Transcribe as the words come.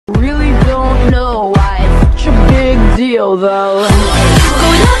about.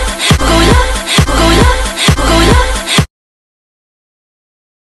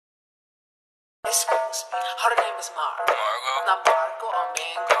 Her name is Margo. Not Margo or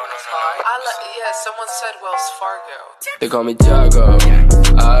Mango. Yeah, someone said Wells Fargo. They call me Tiago.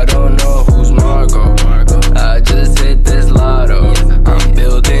 I don't know who's Margo. I just hit this lotto. I'm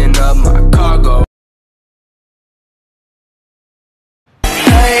building up my cargo.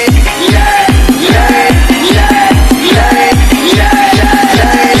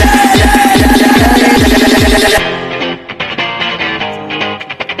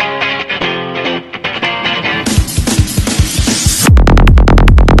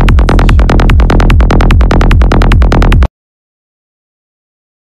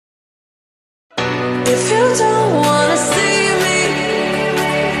 If you don't wanna see me,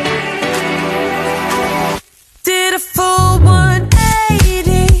 did a full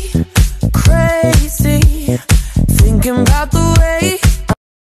 180, crazy, thinking about the way.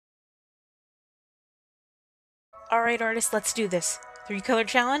 Alright artists, let's do this. 3-color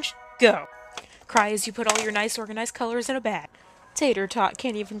challenge, go! Cry as you put all your nice organized colors in a bag. Tater Tot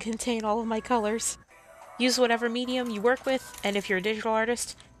can't even contain all of my colors. Use whatever medium you work with, and if you're a digital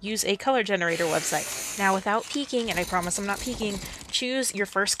artist, use a color generator website. Now without peeking, and I promise I'm not peeking, choose your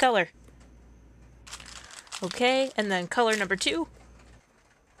first color. Okay, and then color number 2.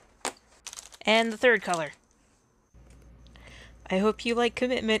 And the third color. I hope you like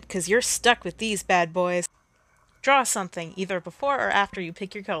commitment, because you're stuck with these bad boys. Draw something, either before or after you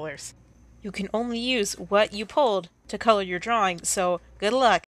pick your colors. You can only use what you pulled to color your drawing, so good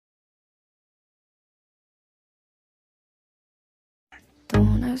luck!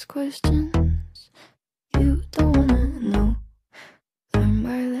 Don't ask questions you don't wanna know. Learn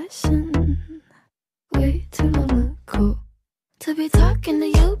my lesson way too long ago. To be talking to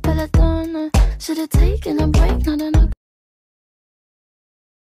you, but I don't know. Should've taken a break, not enough.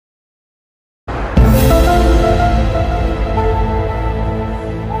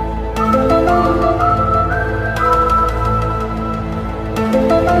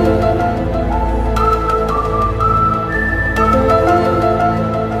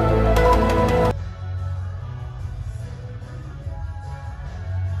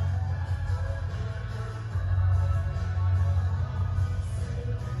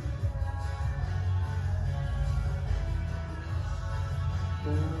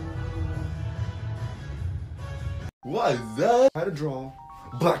 What is that? How to draw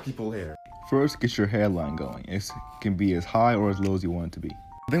black people hair. First, get your hairline going. It can be as high or as low as you want it to be.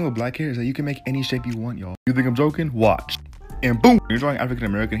 The thing with black hair is that you can make any shape you want, y'all. You think I'm joking? Watch. And boom! When you're drawing African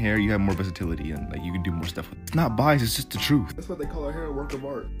American hair, you have more versatility and like you can do more stuff with it. It's not biased, it's just the truth. That's what they call our hair a work of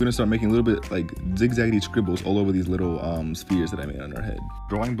art. We're gonna start making a little bit like zigzaggy scribbles all over these little spheres that I made on our head.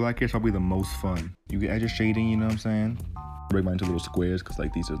 Drawing black hair is probably the most fun. You can add your shading, you know what I'm saying? Break mine into little squares because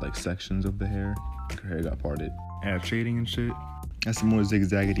like these are like sections of the hair. Like her hair got parted. Add shading and shit. Add some more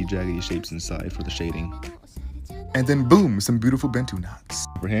zigzaggedy jaggedy shapes inside for the shading. And then boom, some beautiful Bantu knots.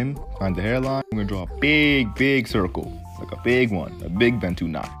 For him, find the hairline. I'm gonna draw a big circle. Like a big one, a big Bantu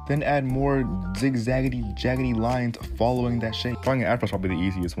knot. Then add more zigzaggedy jaggedy lines following that shape. Drawing an afro is probably the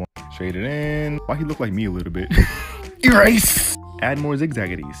easiest one. Shade it in. Why he look like me a little bit? Erase! Add more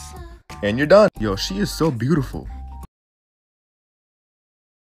zigzaggities. And you're done. Yo, she is so beautiful.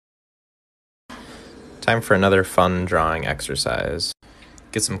 Time for another fun drawing exercise.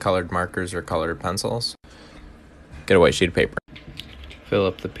 Get some colored markers or colored pencils. Get a white sheet of paper. Fill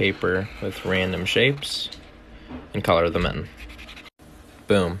up the paper with random shapes and color them in.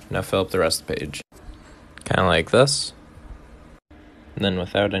 Boom, now fill up the rest of the page. Kind of like this. And then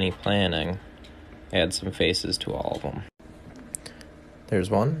without any planning, add some faces to all of them. There's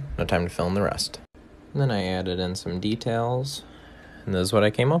one, now time to fill in the rest. And then I added in some details, and this is what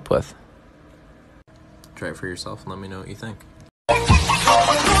I came up with. Try it for yourself and let me know what you think.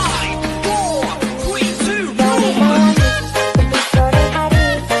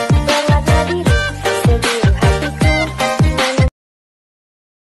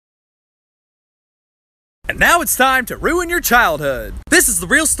 And now it's time to ruin your childhood. This is the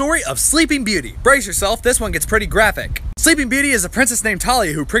real story of Sleeping Beauty. Brace yourself, this one gets pretty graphic. Sleeping Beauty is a princess named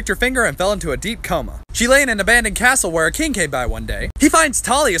Talia who pricked her finger and fell into a deep coma. She lay in an abandoned castle where a king came by one day. He finds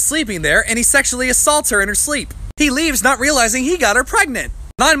Talia sleeping there and he sexually assaults her in her sleep. He leaves not realizing he got her pregnant.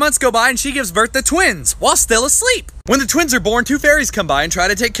 9 months go by and she gives birth to twins while still asleep. When the twins are born, 2 fairies come by and try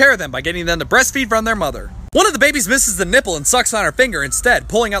to take care of them by getting them to breastfeed from their mother. One of the babies misses the nipple and sucks on her finger instead,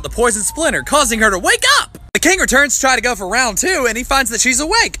 pulling out the poison splinter, causing her to wake up! The king returns to try to go for round 2, and he finds that she's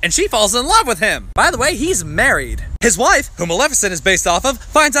awake, and she falls in love with him. By the way, he's married. His wife, who Maleficent is based off of,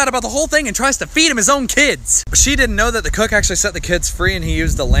 finds out about the whole thing and tries to feed him his own kids. But she didn't know that the cook actually set the kids free and he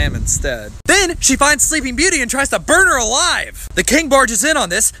used a lamb instead. Then she finds Sleeping Beauty and tries to burn her alive. The king barges in on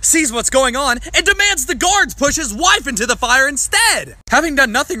this, sees what's going on, and demands the guards push his wife into the fire instead. Having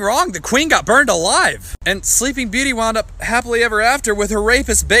done nothing wrong, the queen got burned alive. And Sleeping Beauty wound up happily ever after with her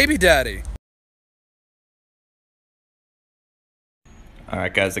rapist baby daddy.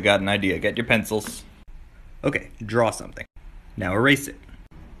 Alright guys, I got an idea. Get your pencils. Okay, draw something. Now erase it.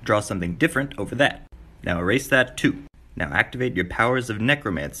 Draw something different over that. Now erase that too. Now activate your powers of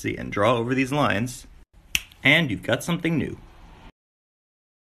necromancy and draw over these lines. And you've got something new.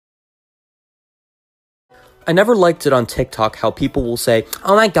 I never liked it on TikTok how people will say,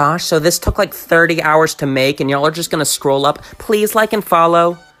 "Oh my gosh, so this took like 30 hours to make and y'all are just gonna scroll up. Please like and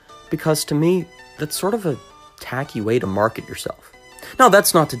follow." Because to me, that's sort of a tacky way to market yourself. Now,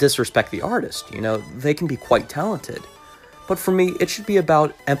 that's not to disrespect the artist, you know, they can be quite talented. But for me, it should be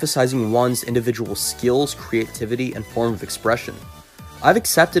about emphasizing one's individual skills, creativity, and form of expression. I've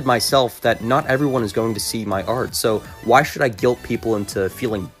accepted myself that not everyone is going to see my art, so why should I guilt people into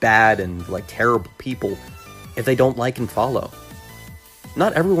feeling bad and like terrible people if they don't like and follow?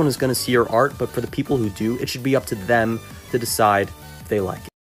 Not everyone is going to see your art, but for the people who do, it should be up to them to decide if they like it.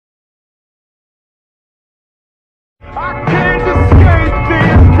 I can't escape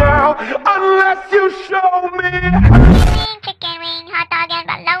this now unless you show me.